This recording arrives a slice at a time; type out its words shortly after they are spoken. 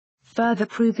further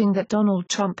proving that Donald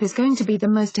Trump is going to be the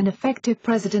most ineffective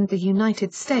president the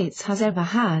United States has ever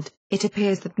had. It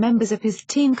appears that members of his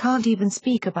team can't even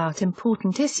speak about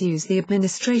important issues the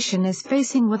administration is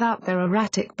facing without their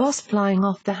erratic boss flying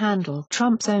off the handle.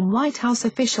 Trump's own White House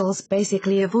officials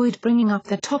basically avoid bringing up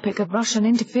the topic of Russian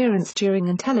interference during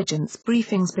intelligence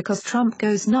briefings because Trump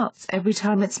goes nuts every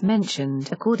time it's mentioned.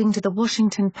 According to the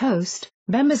Washington Post,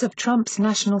 members of Trump's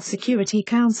National Security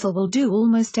Council will do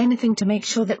almost anything to make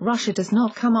sure that Russia does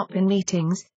not come up in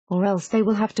meetings, or else they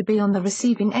will have to be on the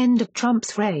receiving end of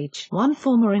Trump's rage. One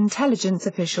former intelligence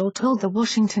official told the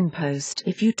Washington Post,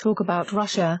 "If you talk about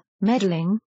Russia,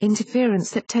 meddling, interference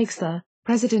that takes the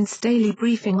president's daily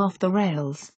briefing off the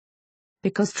rails."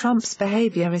 Because Trump's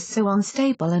behavior is so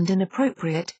unstable and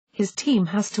inappropriate, his team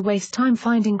has to waste time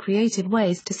finding creative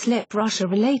ways to slip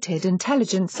Russia-related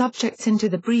intelligence subjects into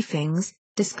the briefings,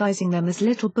 disguising them as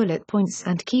little bullet points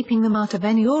and keeping them out of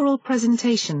any oral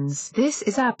presentations. This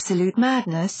is absolute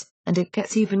madness, and it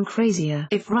gets even crazier.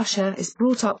 If Russia is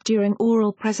brought up during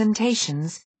oral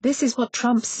presentations, this is what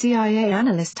Trump's CIA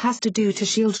analyst has to do to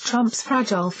shield Trump's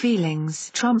fragile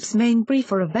feelings. Trump's main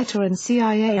briefer, a veteran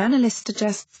CIA analyst,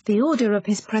 adjusts the order of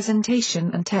his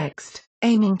presentation and text,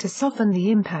 aiming to soften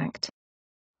the impact.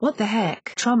 What the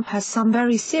heck? Trump has some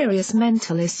very serious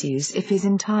mental issues if his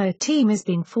entire team is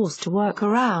being forced to work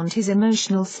around his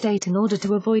emotional state in order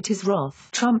to avoid his wrath.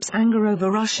 Trump's anger over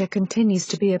Russia continues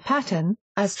to be a pattern,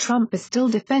 as Trump is still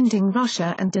defending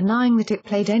Russia and denying that it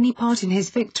played any part in his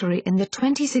victory in the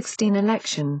 2016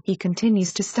 election. He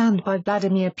continues to stand by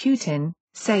Vladimir Putin,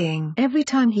 saying, "Every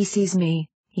time he sees me,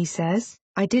 he says,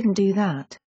 'I didn't do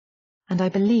that.' And I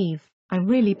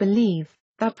really believe,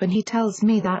 that when he tells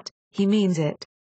me that, he means it."